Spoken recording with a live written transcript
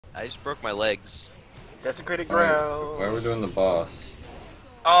I just broke my legs. Desecrated Alright, ground. why are we doing the boss?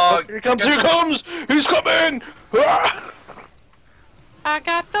 Here he comes! Here he comes! He's coming! Ah! I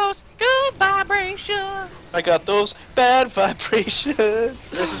got those good vibrations. I got those bad vibrations.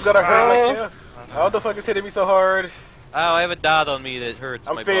 This is gonna hurt like hell. How the fuck is hitting me so hard? Oh, I have a dot on me that hurts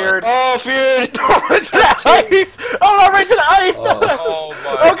I'm my feared. butt. Oh, feared! Right to the ice! Oh no, right to the ice! Oh. Oh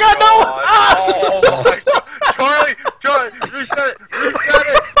Oh god, no! Ah! Oh my god! Charlie, reset it!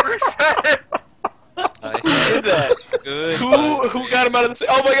 I Did that? Good. Who got him out of the?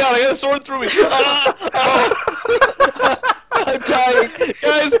 Oh my god! I got a sword through me! I'm dying,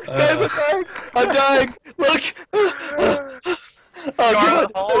 guys! I'm dying! Look! Oh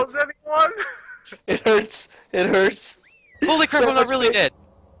god! Holds anyone? It hurts! It hurts! Holy crap! So I'm not much really pain. dead.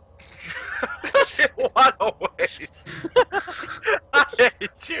 What a waste. I hate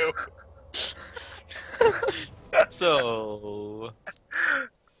you. So.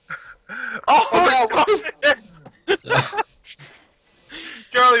 Oh, Oh, God.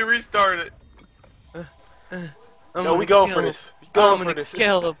 Charlie, restart it. No, we going for this. We going for this.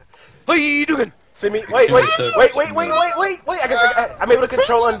 Kill him. What are you doing? See me? Wait! I'm able to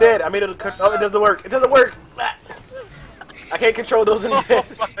control undead. I'm able to. Oh, it doesn't work. It doesn't work. I can't control those undead.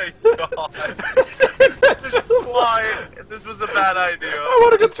 Oh my god. This is why this was a bad idea. I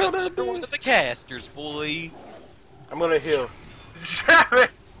want to Let's control go that to thing. the casters, boy. I'm gonna heal. Damn it.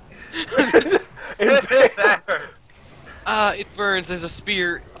 It It burns. There's a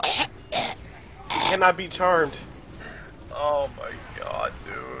spear. cannot be charmed. Oh my god,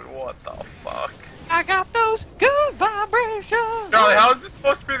 dude. What the fuck? I got those good vibrations. Charlie, how is this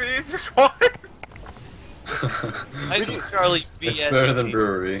supposed to be the easiest one? I think Charlie It's BS. better than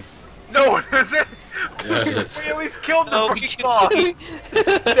brewery. No, it isn't. Yeah, it is. We at least killed the No, first we can- boss.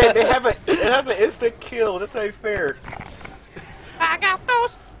 It has an instant kill. That's not fair. I got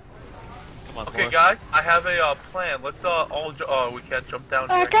those. Come on, Okay, boy. guys, I have a plan. Let's all. Oh, we can't jump down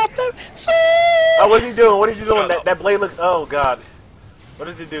here. I got them. Oh, what is he doing? What is he doing? Shut up. That blade looks. Oh god. What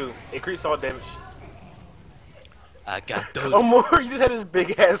does it do? Increase all damage. I got those. Oh, more. You just had this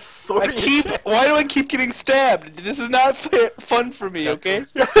big ass sword. in your chest. Why do I keep getting stabbed? This is not fun for me, okay?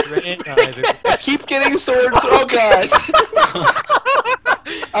 I keep getting swords. Oh god.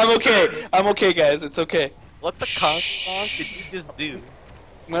 I'm okay. I'm okay, guys. It's okay. What the conk did you just do?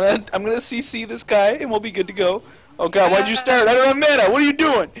 I'm gonna CC this guy and we'll be good to go. Oh god, why'd you start? I don't have mana. What are you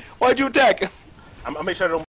doing? Why'd you attack? I'll make sure I don't